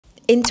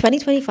In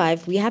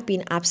 2025, we have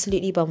been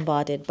absolutely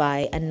bombarded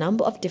by a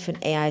number of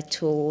different AI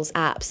tools,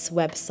 apps,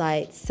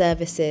 websites,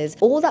 services,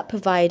 all that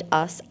provide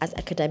us as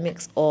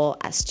academics or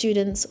as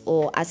students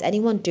or as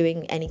anyone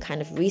doing any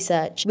kind of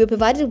research. We're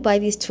provided by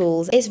these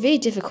tools. It's really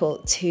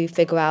difficult to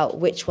figure out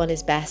which one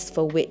is best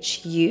for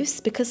which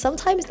use because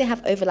sometimes they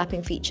have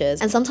overlapping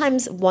features and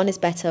sometimes one is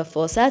better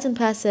for a certain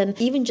person,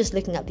 even just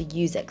looking at the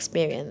user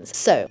experience.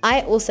 So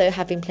I also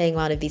have been playing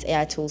around with these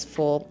AI tools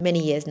for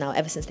many years now,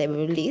 ever since they were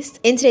released.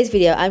 In today's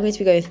video, I'm going to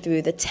be going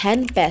through the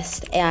 10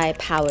 best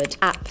AI-powered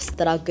apps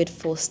that are good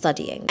for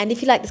studying. And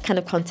if you like this kind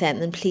of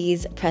content, then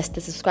please press the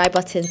subscribe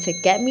button to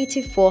get me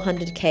to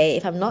 400k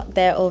if I'm not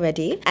there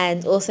already,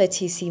 and also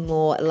to see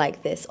more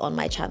like this on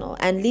my channel.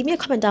 And leave me a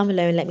comment down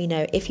below and let me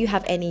know if you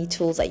have any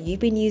tools that you've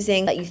been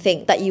using that you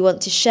think that you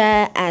want to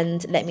share,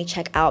 and let me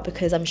check out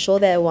because I'm sure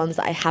there are ones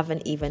that I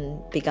haven't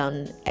even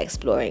begun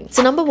exploring.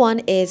 So number one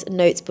is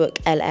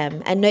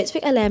NotebookLM, and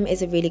NotebookLM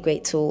is a really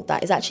great tool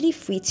that is actually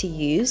free to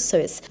use. So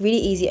it's really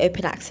easy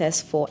open access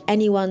for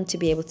anyone to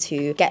be able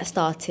to get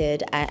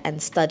started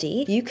and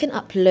study. You can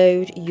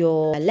upload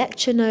your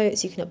lecture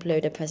notes, you can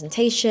upload a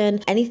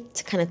presentation, any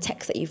kind of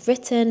text that you've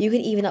written. You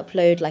can even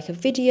upload like a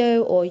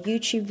video or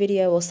YouTube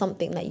video or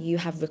something that you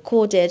have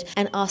recorded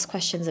and ask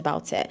questions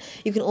about it.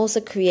 You can also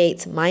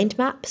create mind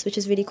maps, which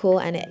is really cool,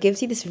 and it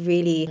gives you this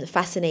really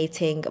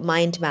fascinating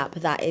mind map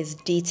that is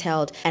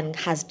detailed and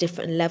has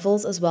different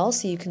levels as well.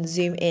 So you can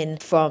zoom in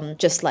from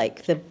just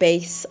like the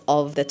base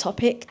of the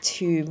topic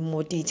to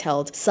more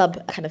detailed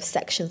sub kind of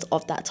sections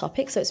of that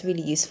topic. So it's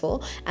really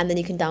useful, and then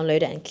you can download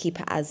it and keep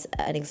it as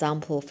an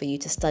example for you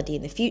to study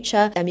in the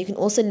future. You can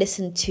also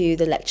listen to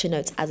the lecture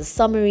notes as a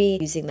summary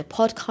using the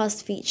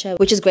podcast feature,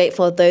 which is great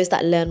for those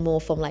that learn more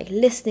from like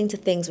listening to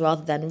things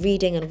rather than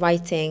reading and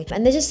writing.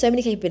 And there's just so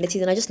many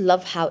capabilities, and I just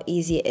love how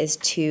easy it is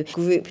to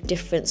group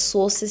different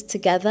sources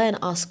together and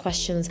ask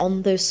questions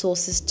on those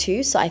sources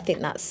too. So I think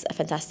that's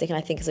fantastic, and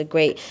I think it's a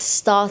great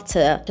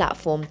starter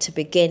platform to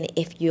begin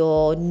if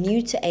you're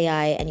new to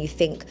AI and you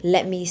think,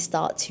 let me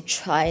start to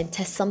try and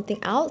test something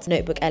out.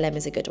 NotebookLM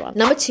is a good one.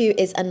 Number two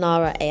is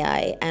Anara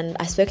AI, and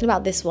I've spoken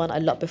about this one a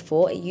lot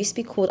before. It used to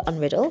be called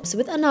Unriddle. So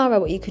with Anara,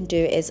 what you can do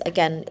is,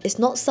 again, it's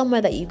not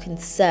somewhere that you can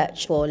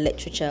search for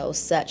literature or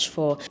search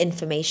for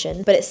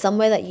information, but it's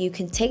somewhere that you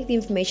can take the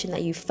information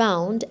that you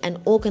found and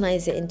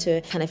organize it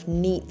into kind of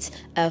neat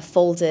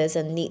folders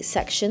and neat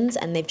sections.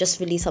 And they've just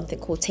released something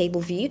called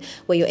Table View,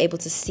 where you're able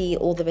to see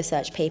all the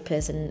research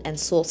papers and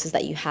sources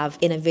that you have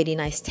in a really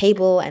nice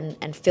table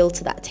and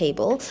filter that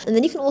table. And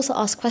then you can also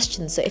ask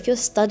questions. So if you're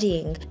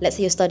studying, let's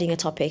say you're studying a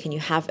topic and you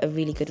have a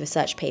really good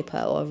research paper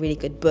or a really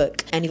good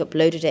book and you've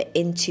uploaded it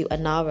into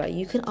Anara,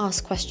 you can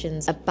ask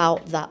questions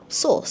about that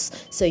source.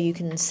 So you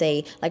can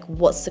say like,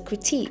 what's the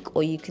critique?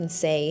 Or you can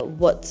say,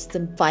 what's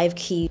the 5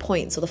 key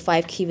points or the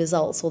 5 key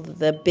results or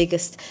the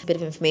biggest bit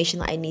of information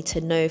that I need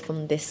to know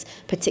from this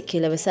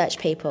particular research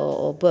paper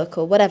or book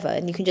or whatever.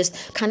 And you can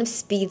just kind of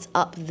speeds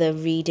up the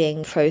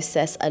reading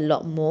process a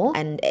lot more,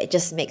 and it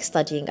just makes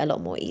studying a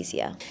lot more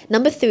easier.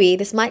 Number three,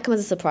 this might come as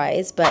a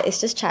surprise, but it's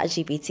just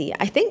ChatGPT.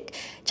 I think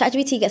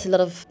ChatGPT gets a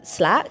lot of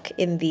slack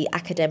in the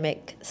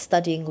academic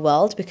studying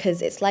world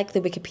because it's like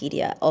the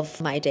Wikipedia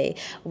of my day,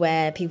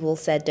 where people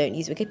said don't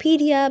use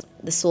Wikipedia,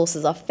 the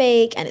sources are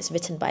fake and it's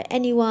written by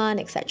anyone,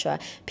 etc.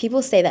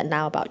 People say that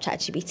now about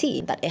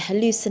ChatGPT, that it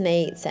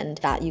hallucinates and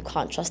that you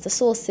can't trust the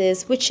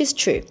sources, which is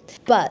true.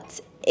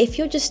 But if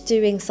you're just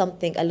doing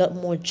something a lot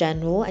more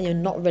general and you're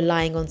not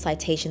relying on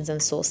citations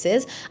and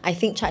sources, I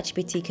think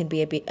ChatGPT can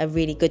be a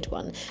really good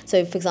one.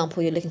 So for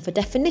example, you're looking for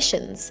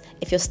definitions.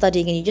 If you're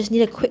studying and you just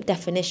need a quick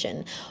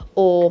definition,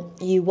 or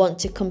you want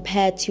to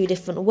compare 2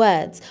 different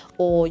words,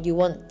 or you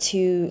want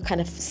to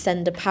kind of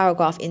send a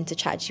paragraph into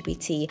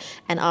ChatGPT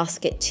and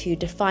ask it to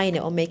define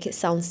it or make it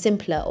sound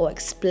simpler or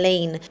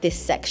explain this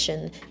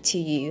section to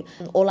you,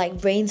 or like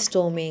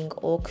brainstorming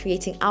or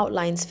creating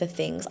outlines for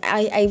things,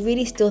 I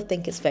really still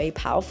think it's very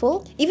powerful.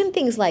 Even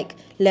things like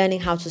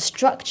learning how to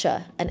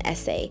structure an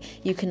essay,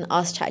 you can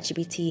ask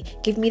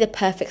ChatGPT, give me the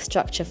perfect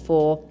structure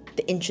for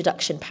the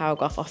introduction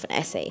paragraph of an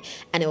essay,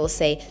 and it will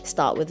say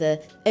start with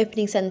the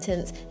opening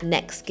sentence,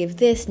 next give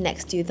this,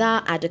 next do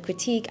that, add a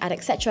critique, add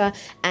etc.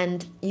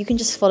 And you can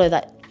just follow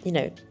that, you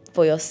know,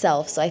 for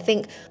yourself. So I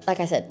think, like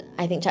I said,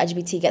 I think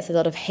ChatGPT gets a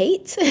lot of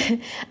hate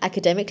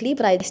academically,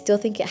 but I still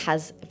think it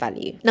has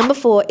value. Number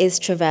 4 is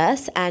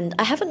Traverse, and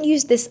I haven't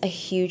used this a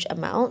huge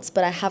amount,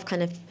 but I have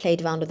kind of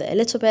played around with it a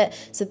little bit.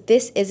 So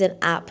this is an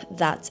app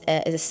that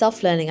is a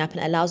self-learning app,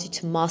 and it allows you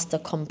to master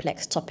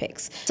complex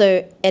topics.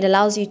 So it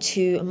allows you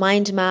to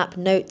mind map,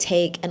 note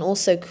take, and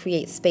also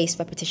create spaced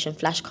repetition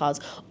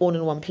flashcards all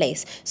in one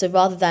place. So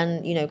rather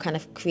than, you know, kind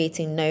of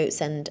creating notes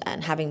and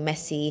having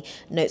messy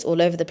notes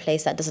all over the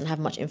place that doesn't have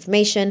much information,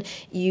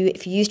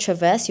 if you use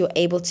Traverse, you're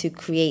able to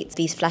create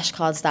these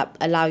flashcards that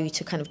allow you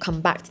to kind of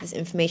come back to this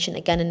information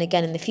again and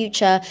again in the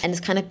future. And it's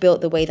kind of built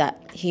the way that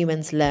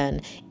humans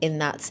learn, in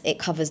that it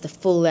covers the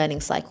full learning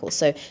cycle.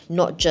 So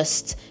not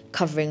just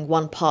covering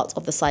one part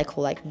of the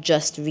cycle, like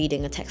just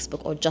reading a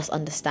textbook or just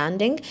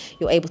understanding.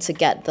 You're able to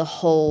get the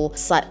whole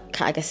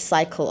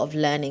cycle of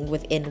learning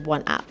within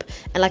one app.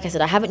 And like I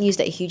said, I haven't used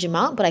it a huge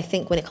amount, but I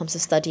think when it comes to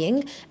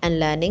studying and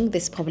learning,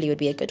 this probably would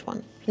be a good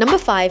one. Number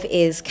 5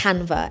 is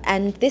Canva,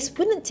 and this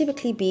wouldn't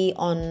typically be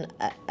on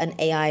an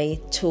AI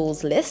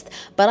tools list,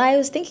 but I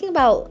was thinking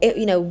about it,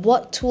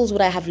 what tools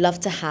would I have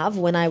loved to have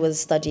when I was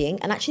studying,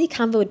 and actually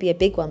Canva would be a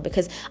big one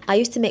because I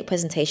used to make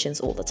presentations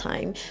all the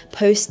time,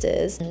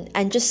 posters,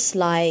 and just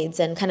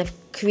slides, and kind of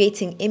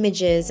creating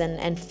images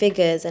and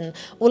figures and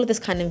all of this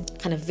kind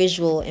of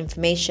visual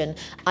information.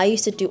 I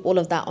used to do all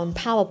of that on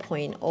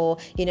PowerPoint or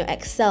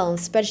Excel and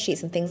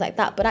spreadsheets and things like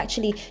that, but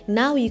actually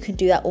now you can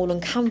do that all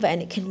on Canva,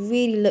 and it can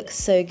really look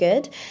so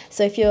good.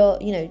 So if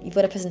you've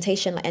got a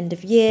presentation like end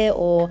of year,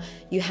 or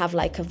you have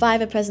like a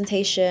Viva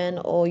presentation,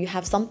 or you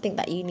have something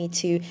that you need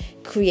to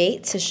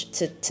create to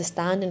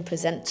stand and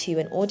present to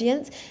an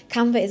audience,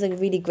 Canva is a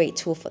really great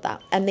tool for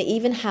that. And they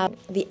even have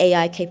the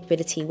AI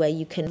capability where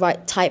you can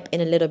type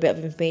in a little bit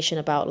of information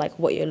about like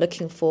what you're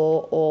looking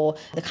for or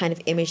the kind of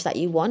image that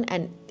you want,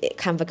 and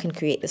Canva can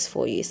create this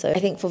for you. So I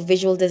think for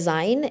visual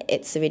design,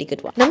 it's a really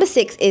good one. Number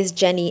 6 is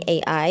Jenni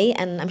AI,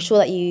 and I'm sure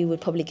that you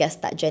would probably guess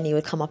that Jenni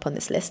would come up on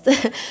this list.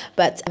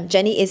 But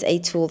Jenni is a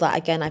tool that,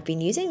 again, I've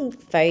been using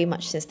very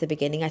much since the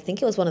beginning. I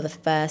think it was one of the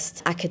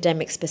first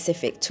academic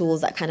specific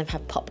tools that kind of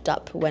have popped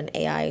up when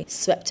AI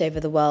swept over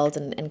the world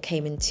and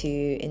came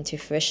into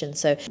fruition.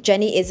 So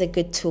Jenni is a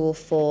good tool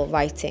for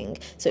writing.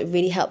 So it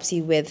really helps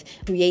you with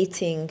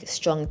creating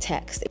strong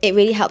text. It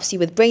really helps you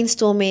with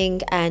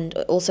brainstorming, and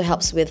it also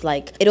helps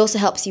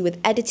you with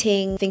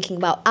editing, thinking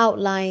about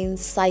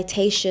outlines,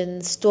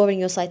 citations, storing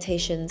your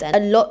citations, and a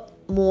lot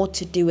more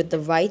to do with the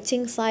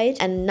writing side.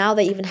 And now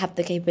they even have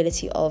the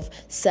capability of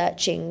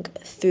searching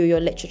through your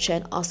literature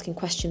and asking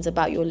questions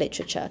about your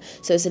literature.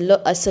 So it's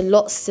a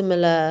lot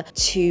similar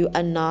to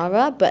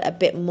Anara, but a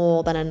bit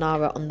more than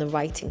Anara on the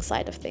writing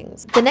side of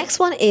things. The next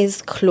one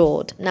is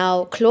Claude.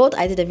 Now Claude,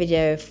 I did a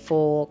video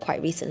for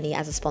quite recently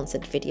as a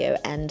sponsored video,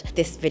 and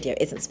this video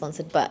isn't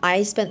sponsored, but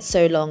I spent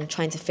so long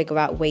trying to figure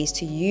out ways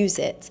to use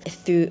it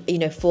through,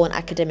 for an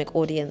academic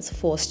audience,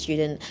 for a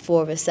student,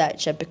 for a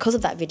researcher, because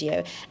of that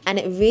video. And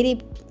it really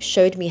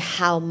showed me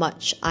how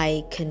much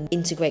I can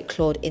integrate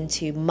Claude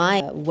into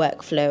my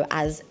workflow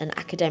as an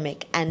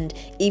academic, and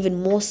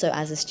even more so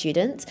as a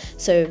student.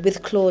 So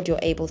with Claude, you're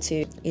able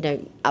to,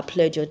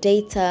 upload your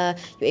data,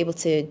 you're able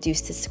to do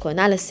statistical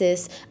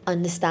analysis,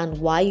 understand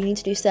why you need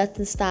to do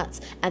certain stats,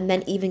 and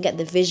then even get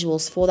the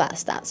visuals for that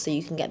stat. So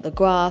you can get the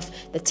graph,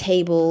 the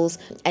tables,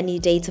 any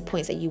data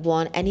points that you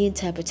want, any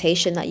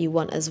interpretation that you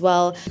want as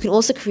well. You can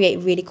also create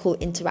really cool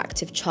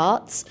interactive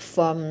charts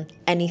from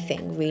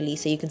anything really.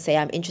 So you can say,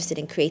 I'm interested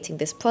in creating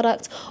this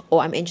product,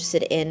 or I'm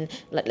interested in,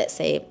 let's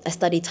say, a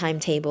study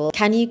timetable.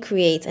 Can you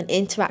create an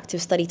interactive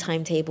study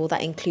timetable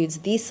that includes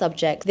these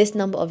subjects, this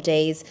number of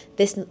days,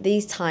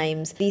 these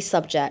times, these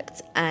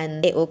subjects,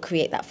 and it will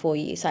create that for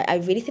you. So I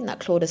really think that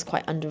Claude is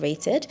quite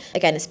underrated.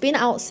 Again, it's been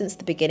out since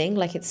the beginning,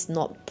 like it's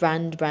not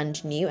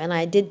brand new, and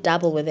I did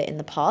dabble with it in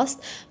the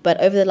past,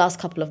 but over the last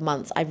couple of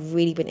months, I've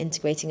really been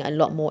integrating it a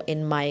lot more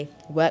in my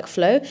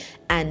workflow,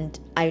 and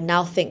I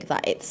now think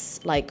that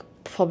it's like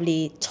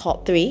probably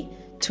top 3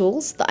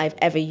 tools that I've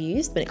ever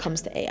used when it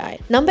comes to AI.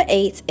 Number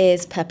 8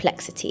 is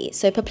Perplexity.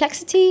 So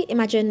Perplexity,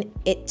 imagine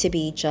it to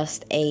be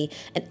just an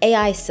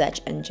AI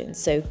search engine.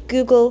 So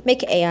Google,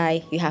 make it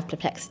AI, you have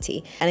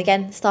Perplexity. And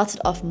again,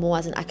 started off more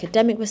as an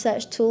academic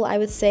research tool, I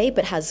would say,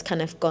 but has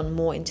kind of gone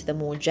more into the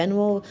more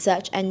general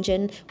search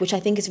engine, which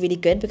I think is really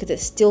good because it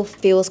still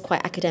feels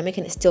quite academic,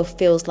 and it still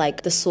feels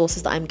like the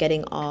sources that I'm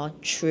getting are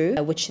true,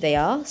 which they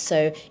are.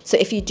 So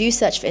if you do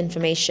search for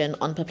information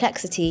on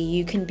Perplexity,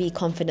 you can be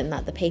confident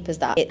that the papers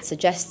that it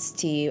suggests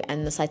to you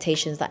and the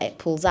citations that it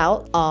pulls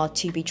out are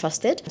to be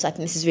trusted. So I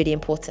think this is really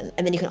important.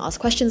 And then you can ask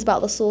questions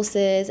about the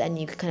sources, and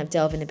you can kind of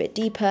delve in a bit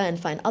deeper and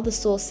find other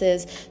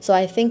sources. So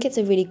I think it's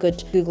a really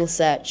good Google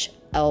search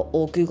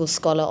or Google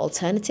Scholar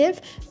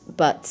alternative,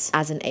 but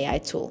as an AI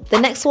tool.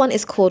 The next one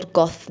is called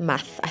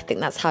Gauthmath. I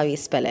think that's how you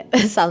spell it.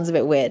 It sounds a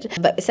bit weird.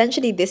 But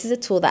essentially, this is a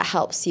tool that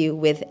helps you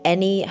with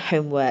any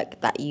homework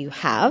that you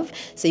have.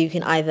 So you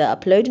can either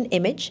upload an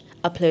image,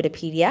 upload a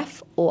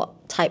PDF, or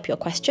type your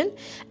question,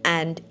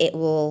 and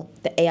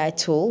the AI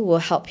tool will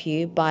help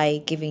you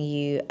by giving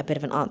you a bit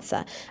of an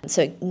answer.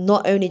 So it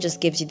not only just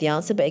gives you the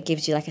answer, but it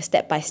gives you like a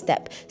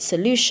step-by-step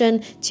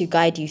solution to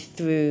guide you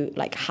through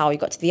like how you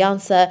got to the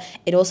answer.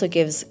 It also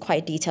gives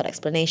quite detailed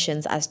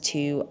explanations as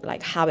to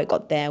like how it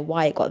got there,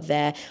 why it got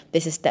there.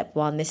 This is step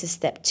 1, this is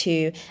step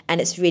 2,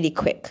 and it's really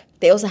quick.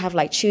 They also have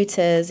like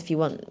tutors if you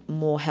want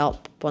more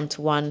help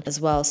one-to-one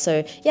as well.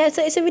 So yeah,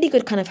 it's a really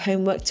good kind of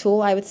homework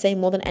tool, I would say,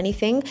 more than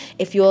anything.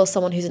 If you're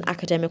someone who's an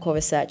academic or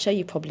researcher,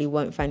 you probably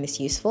won't find this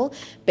useful.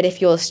 But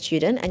if you're a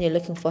student and you're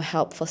looking for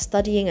help for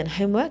studying and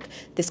homework,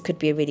 this could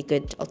be a really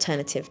good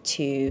alternative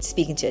to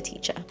speaking to a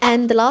teacher.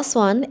 And the last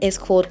one is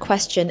called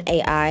Question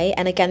AI.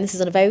 And again, this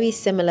is on a very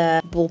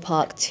similar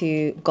ballpark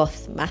to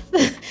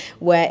Gauthmath,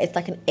 where it's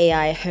like an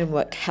AI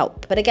homework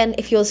help. But again,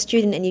 if you're a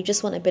student and you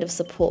just want a bit of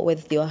support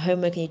with your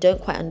homework and you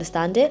don't quite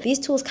understand it, these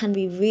tools can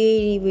be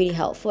really, really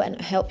helpful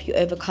and help you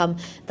overcome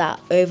that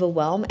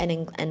overwhelm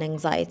and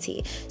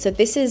anxiety. So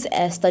this is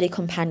a study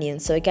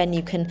companion. So again,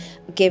 you can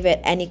give it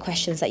any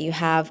questions that you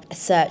have,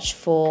 search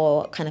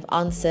for kind of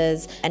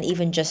answers, and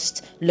even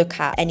just look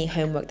at any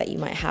homework that you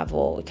might have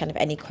or kind of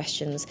any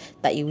questions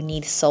that you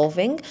need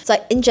solving.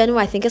 So in general,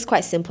 I think it's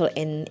quite simple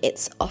in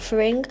its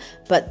offering,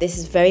 but this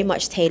is very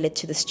much tailored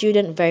to the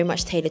student, very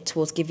much tailored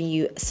towards giving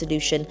you a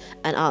solution,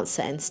 an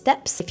answer and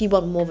steps. If you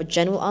want more of a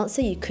general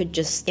answer, you could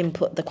just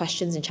input the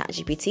questions in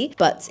ChatGPT.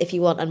 But if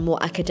you want a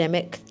more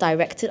academic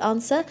directed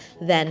answer,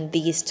 then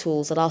these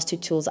tools, the last two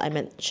tools I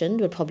mentioned,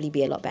 would probably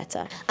be a lot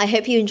better. I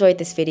hope you enjoyed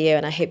this video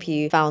and I hope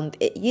you found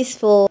it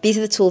useful. These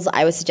are the tools that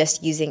I would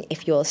suggest using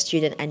if you're a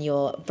student and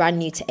you're brand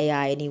new to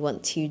AI and you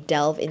want to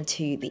delve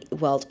into the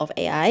world of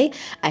AI.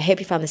 I hope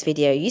you found this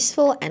video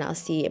useful and I'll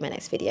see you in my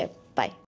next video. Bye.